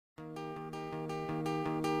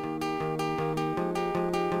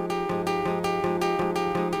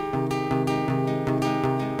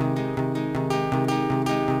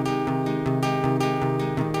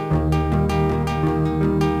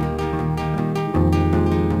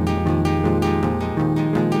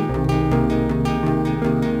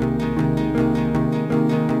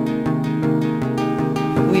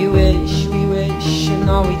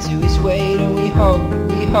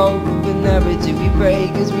hope, but never do we pray,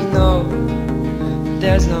 'cause we know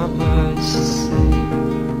there's not much to say.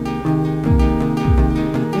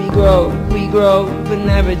 We grow, but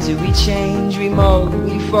never do we change. We mold,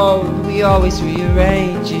 we fold, we always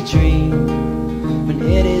rearrange a dream when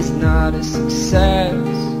it is not a success.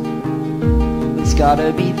 It's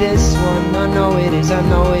gotta be this one, I know it is, I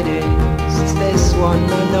know it is. It's this one,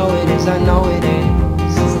 I know it is, I know it is.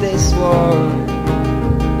 It's this one,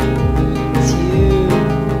 it's you.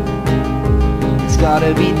 It's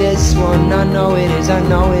gotta be this one, I know it is, I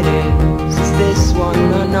know it is. It's this one,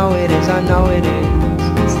 I know it is, I know it is.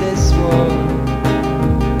 It's this one,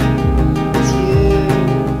 it's you.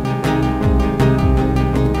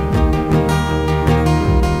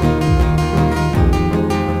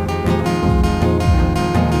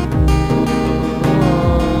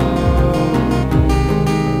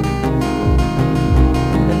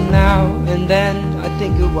 And now and then I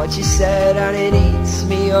think of what you said, and it eats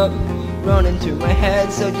me up, running through my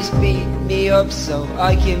head. So just beat me up so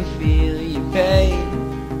I can feel your pain.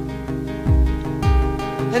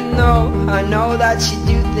 And no, I know that you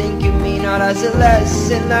do think of me not as a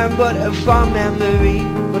lesson learned, but a fond memory.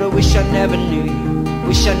 But I wish I never knew you,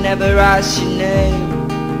 wish I never asked your name.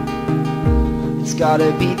 It's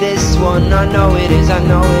gotta be this one, I know it is, I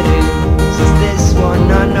know it is. It's this one,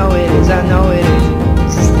 I know it is, I know it is.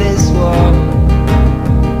 It's this one,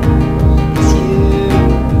 it's you.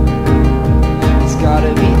 It's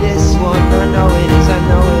gotta be this one, I know it is, I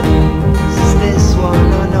know it is. It's this one,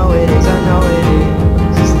 I know it is, I know it is.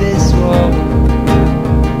 This one,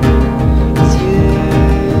 it's you.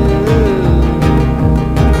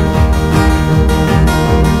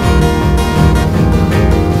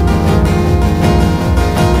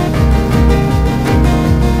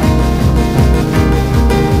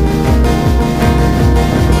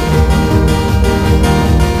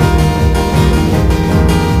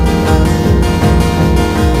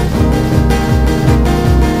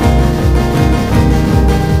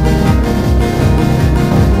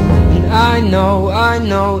 I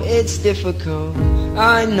know it's difficult.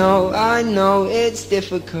 I know it's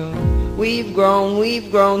difficult. We've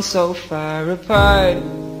grown so far apart.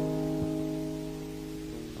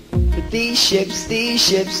 But these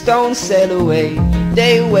ships don't sail away.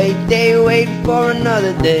 They wait for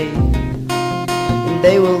another day, and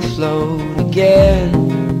they will float again.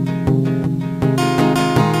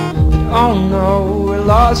 But oh no, we're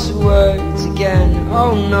lost for words again.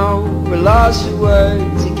 Oh no, we're lost for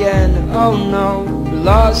words again. Oh no, we're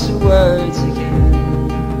lost for words again.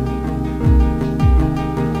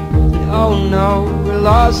 Oh no, we're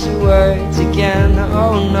lost for words again.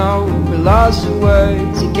 Oh no, we're lost for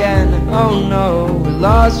words again. Oh no, we're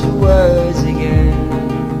lost for words again.